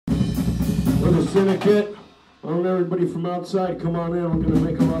the syndicate. I want everybody from outside, come on in. We're going to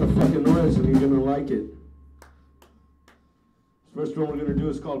make a lot of fucking noise and you're going to like it. The first one we're going to do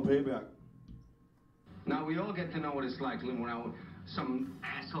is called Payback. Now, we all get to know what it's like when some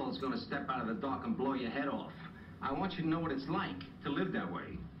asshole's going to step out of the dock and blow your head off. I want you to know what it's like to live that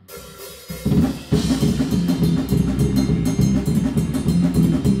way.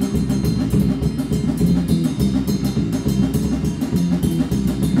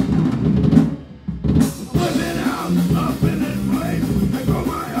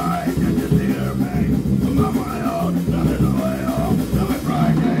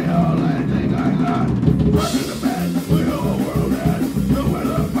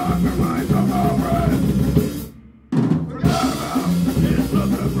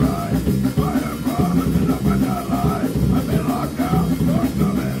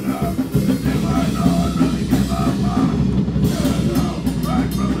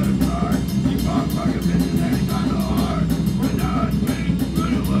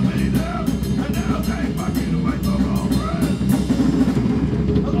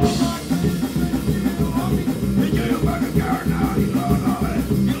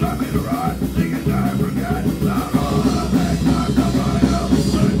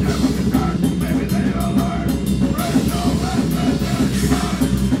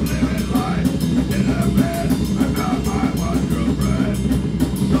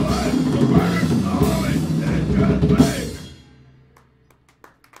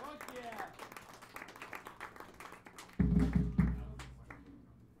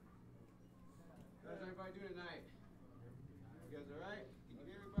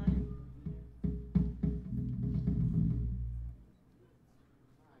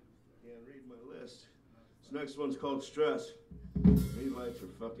 Next one's called Stress. These lights are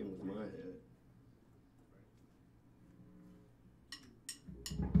fucking with my head.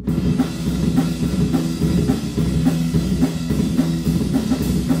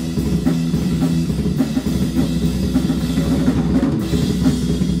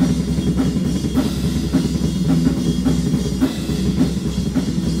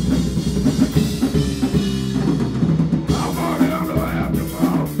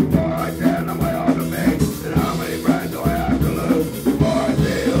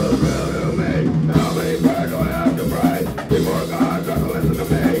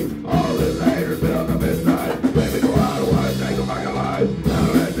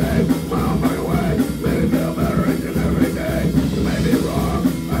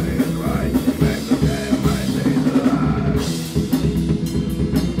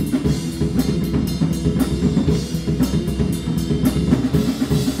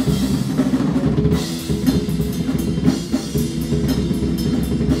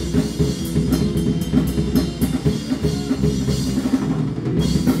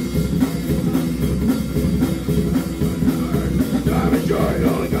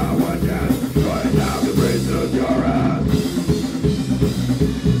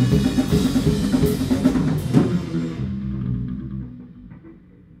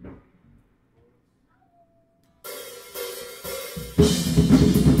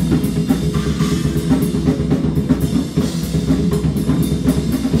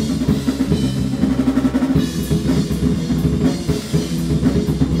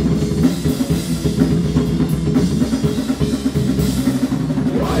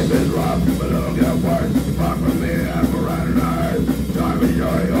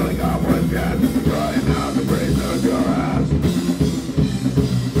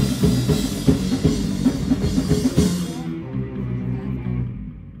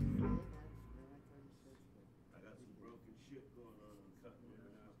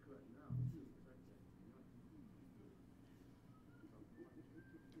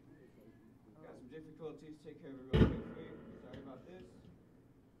 Difficulties, take care of it real quick for you. Sorry about this.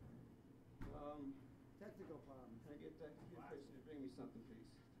 Technical problem. Can I get that person to bring me something,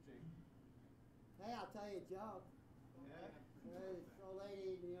 please? To drink. Hey, I'll tell you a joke. Yeah? This old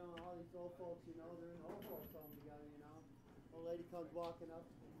lady, you know, all these old folks, you know, they're in old folks home together, you know. Old lady comes walking up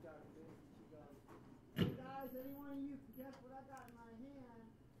to these guys, and she goes, "Hey guys, any one of you can guess what I got in my hand?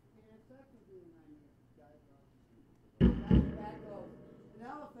 And second doing right here." Guys go. Back goes, "An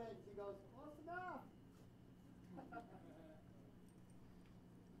elephant." She goes, "Close enough."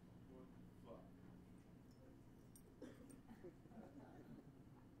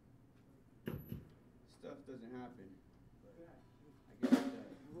 Stuff doesn't happen. I get that.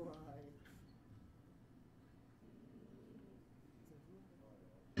 Right.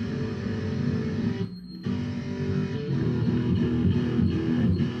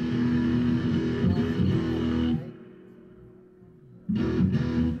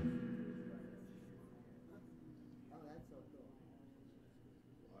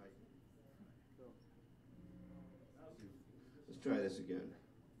 try this again.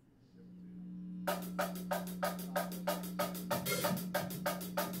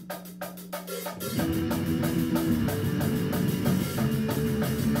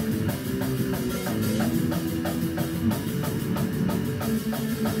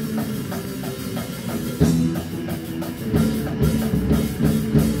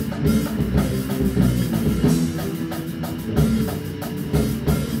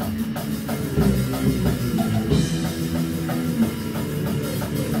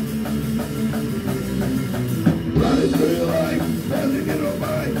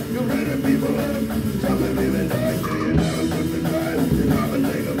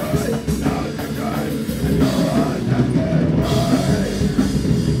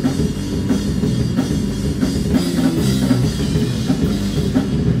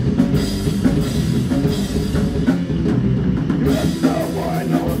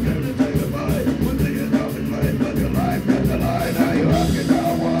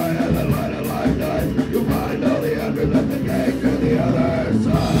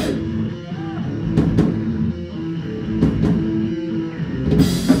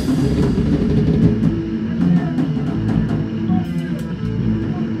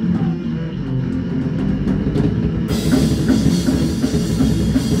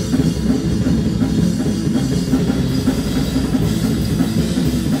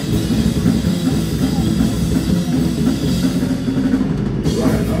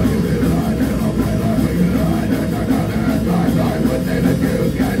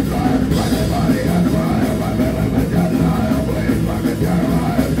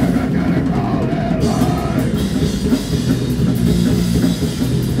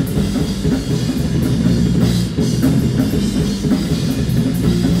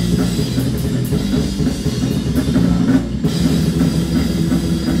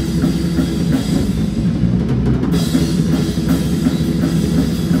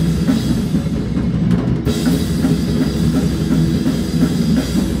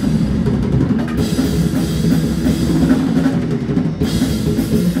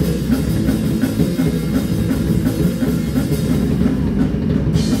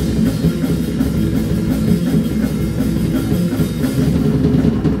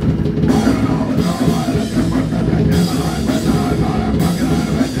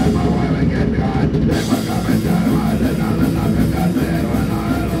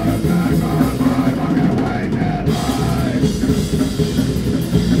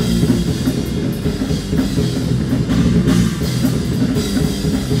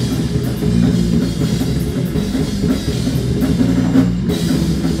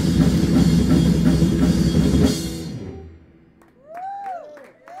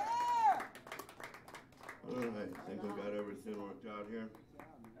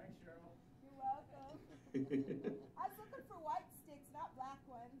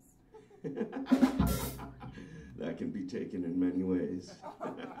 That can be taken in many ways.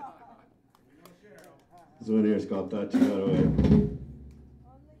 This one here is called Touch You Got Away.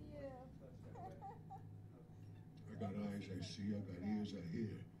 I got eyes, I see. I got ears, I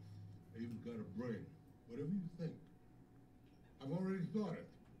hear. I even got a brain. Whatever you think. I've already thought it.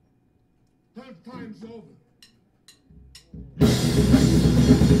 That time's over.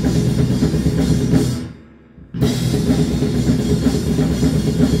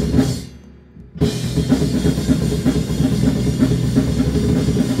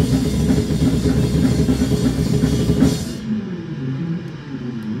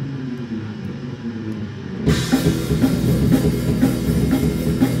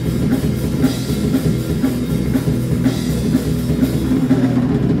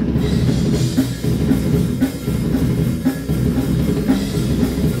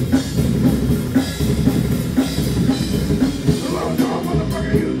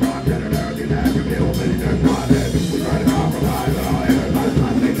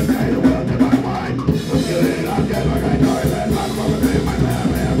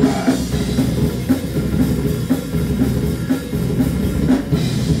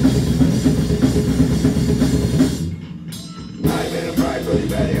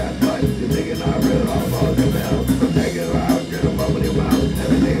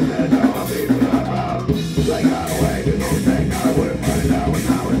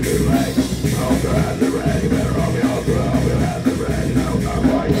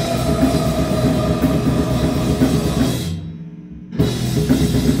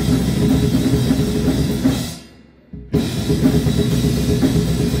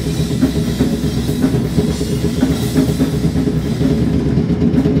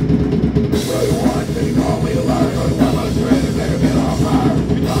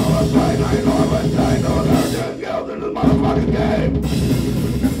 Motherfucking game.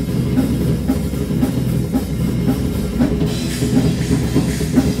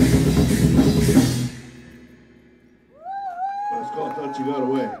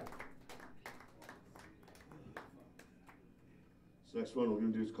 next one we're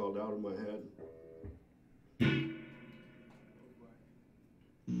going to do is called Out of My Head.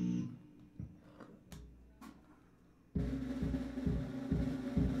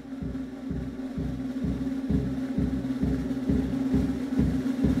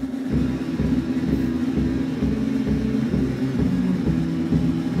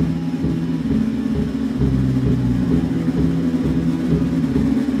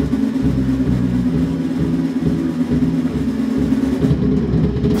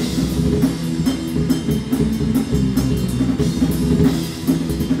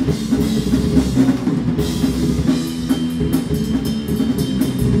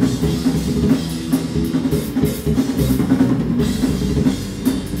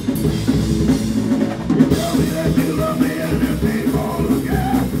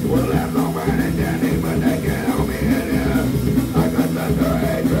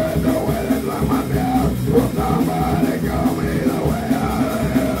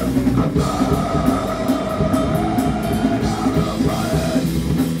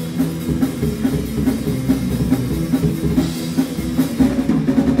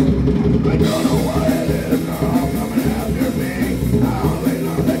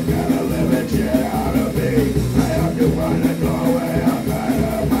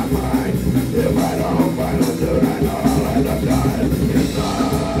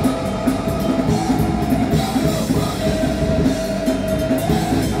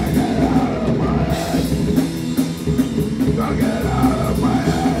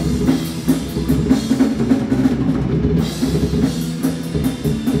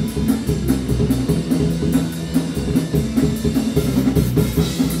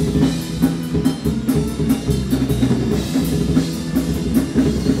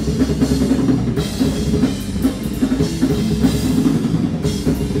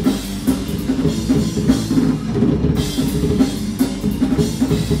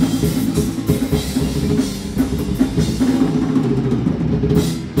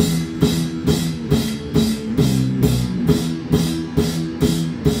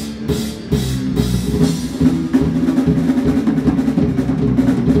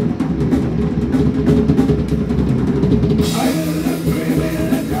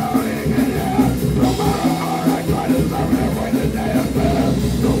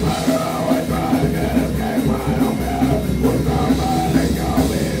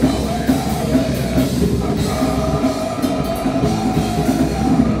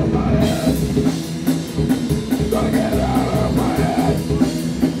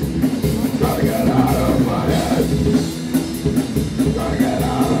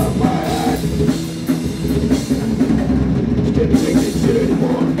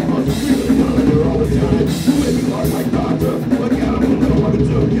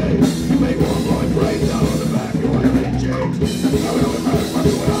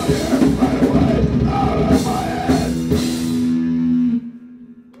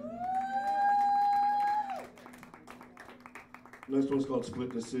 Next one's called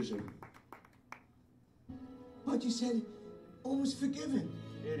Split Decision. But you said all was forgiven.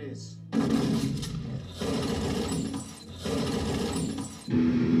 It is.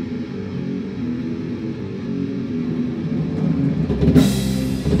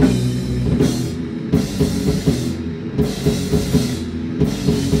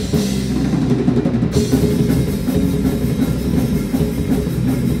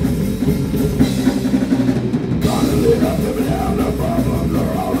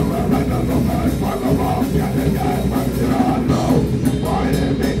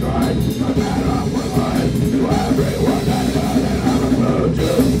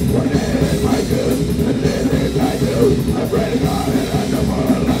 I pray to God and I know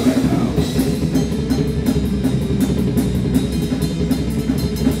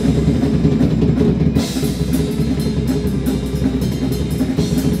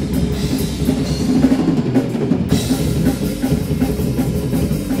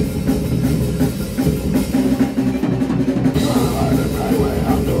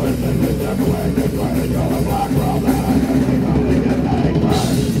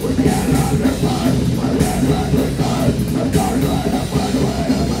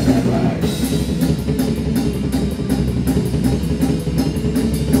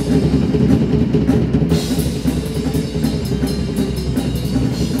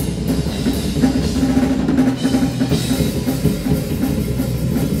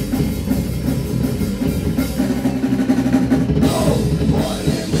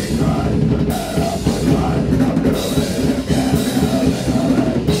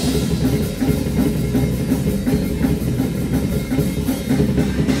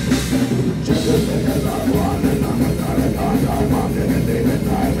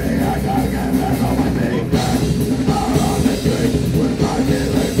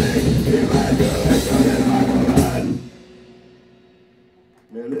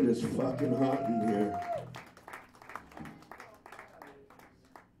fucking hot in here.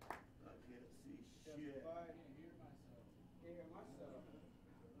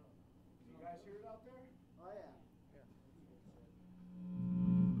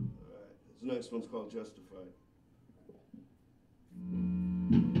 This next one's called Justified.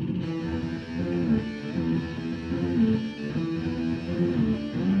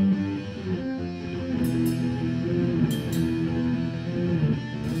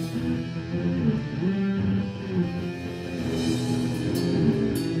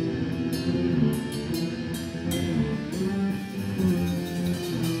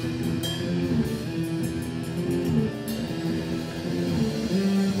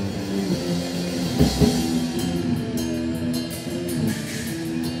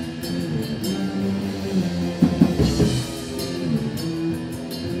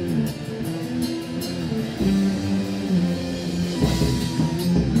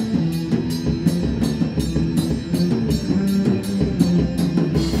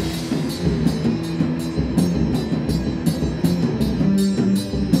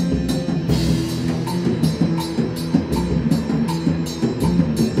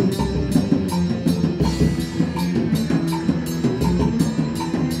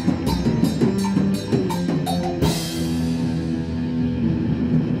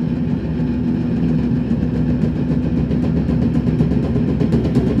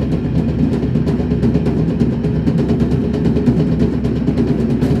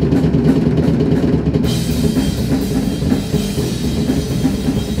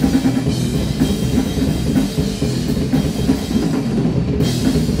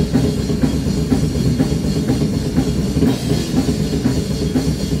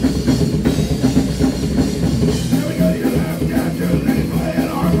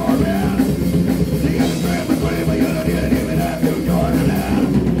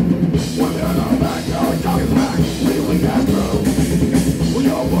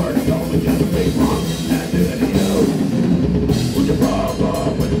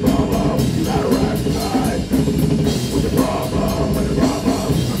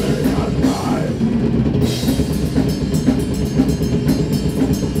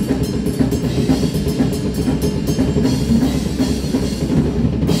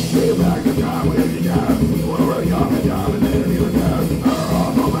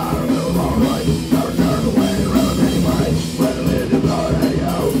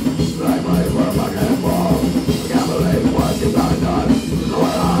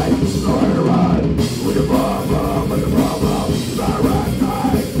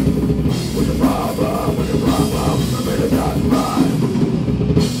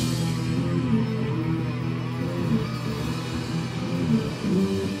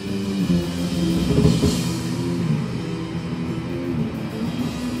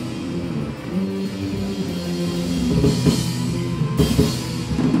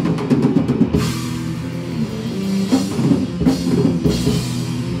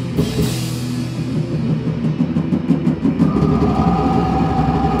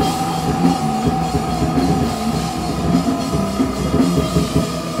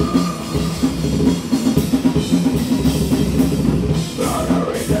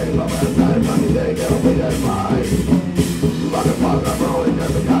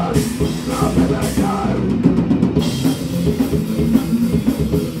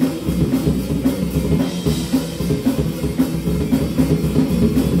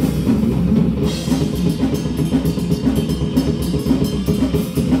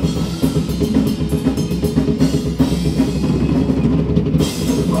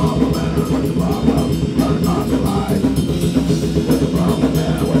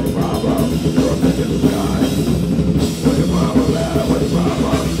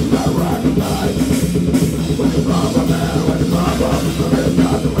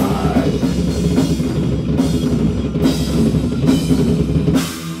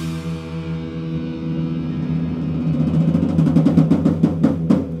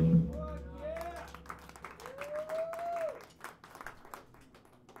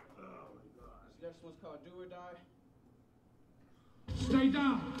 Next one's called Do or Die. Stay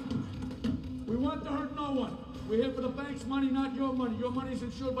down. We want to hurt no one. We're here for the bank's money, not your money. Your money is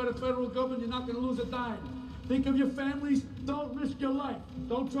insured by the federal government. You're not going to lose a dime. Think of your families. Don't risk your life.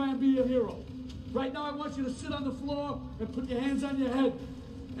 Don't try and be a hero. Right now, I want you to sit on the floor and put your hands on your head.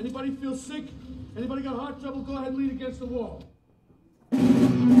 Anybody feel sick? Anybody got heart trouble? Go ahead and lean against the wall.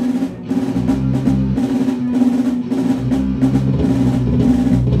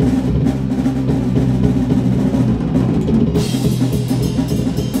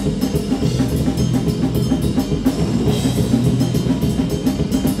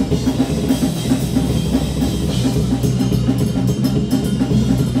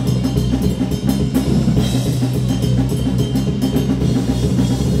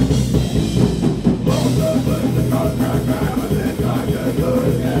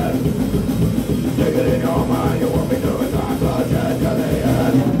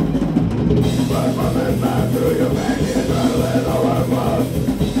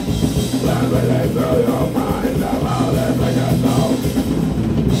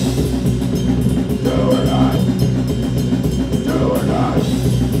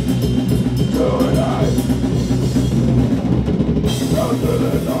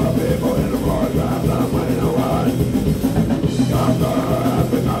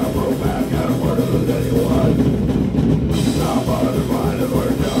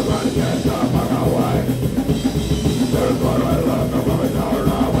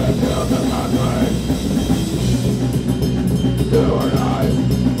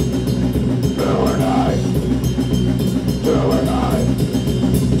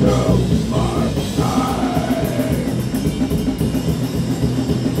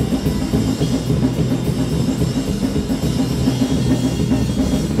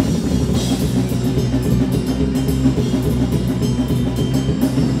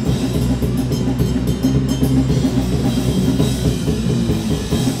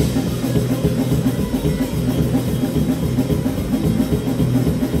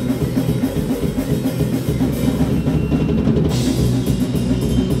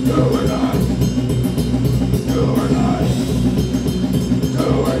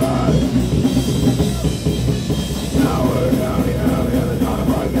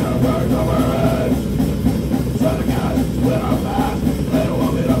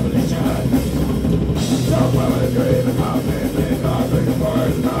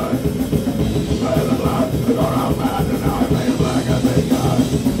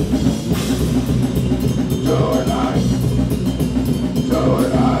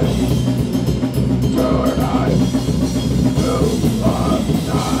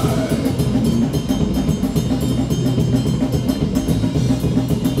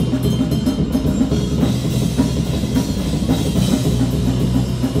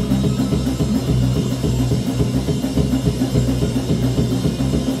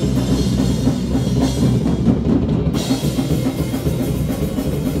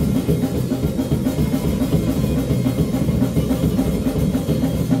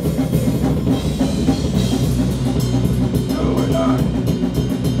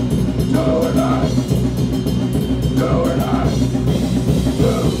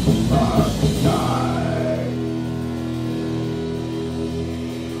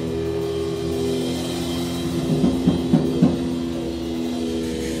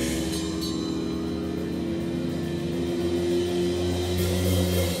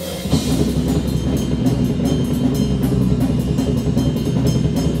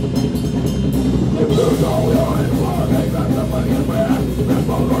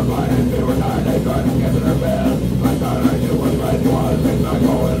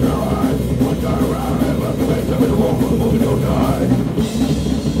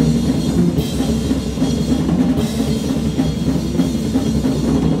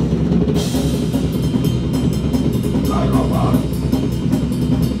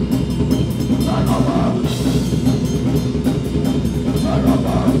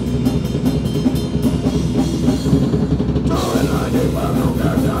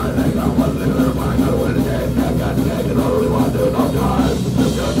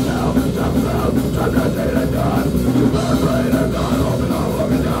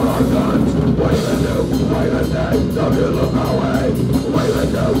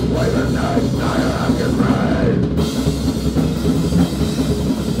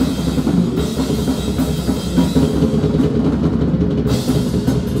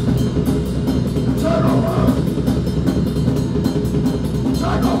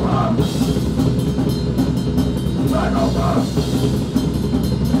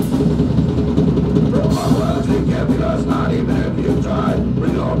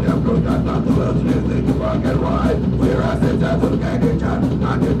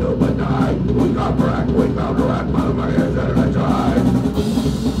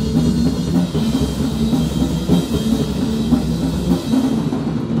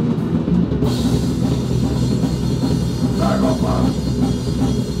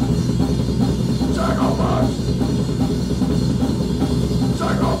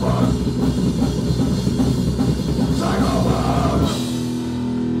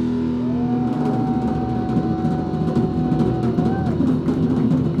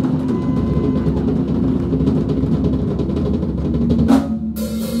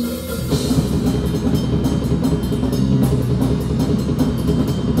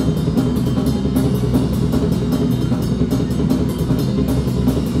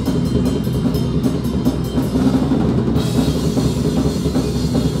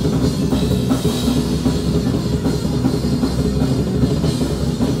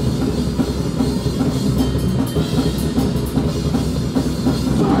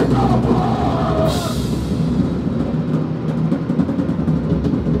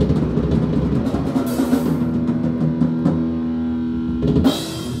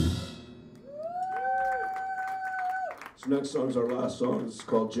 song's our last song. It's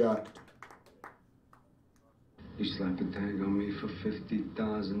called Jacked. You slap a tag on me for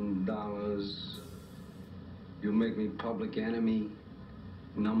 $50,000. You'll make me public enemy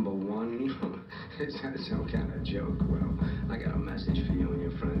 #1. Is that some kind of joke? Well, I got a message for you and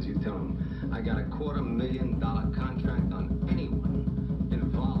your friends. You tell them I got a $250,000 contract on anyone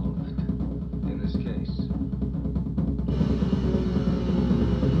involved in this case.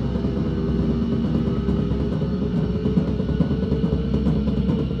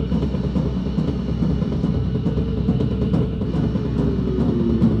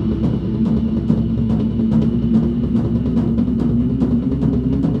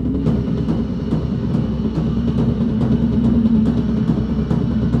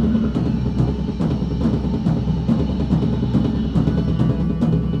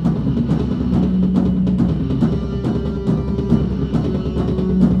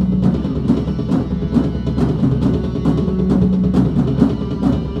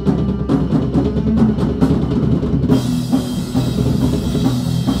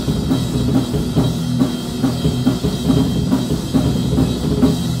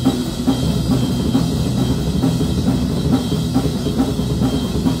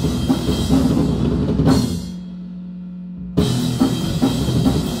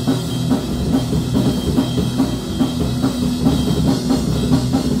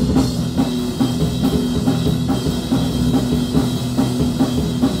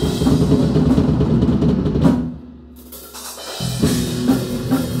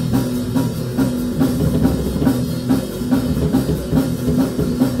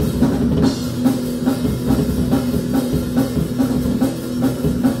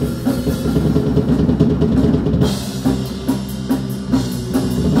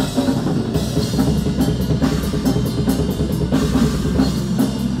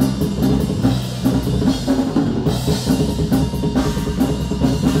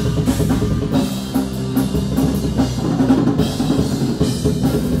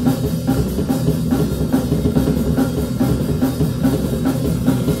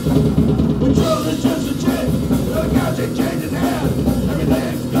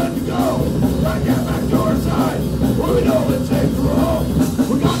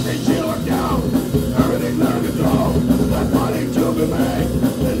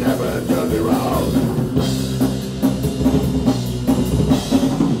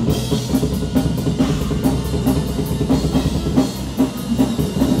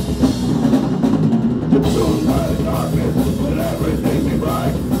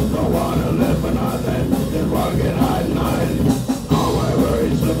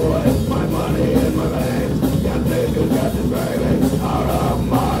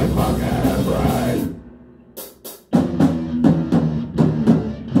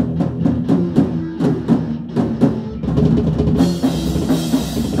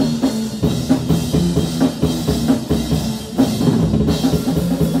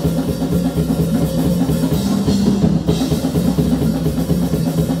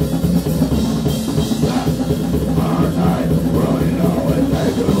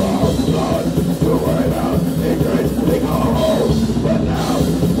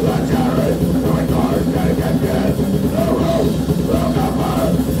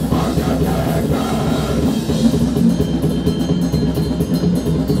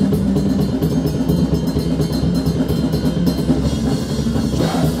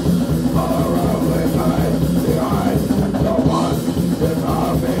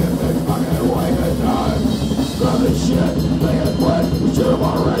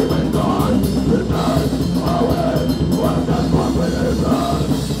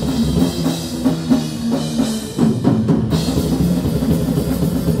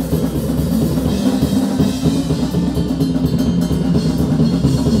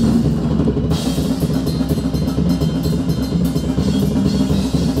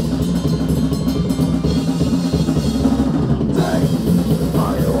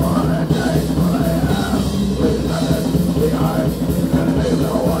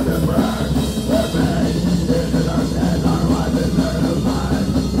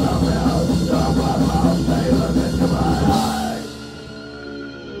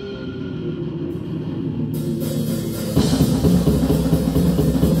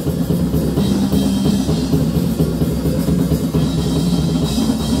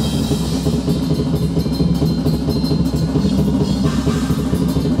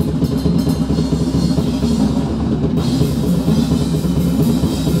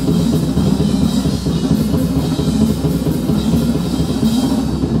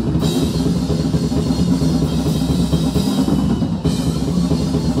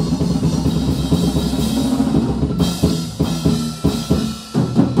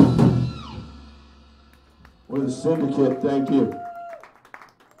 for the syndicate. Thank you.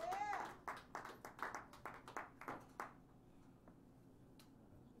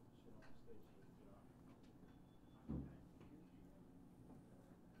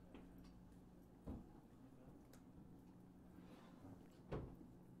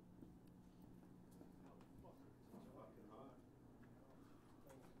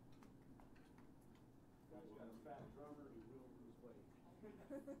 Guy's got a fat drummer, he will lose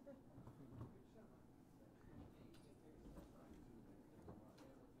weight.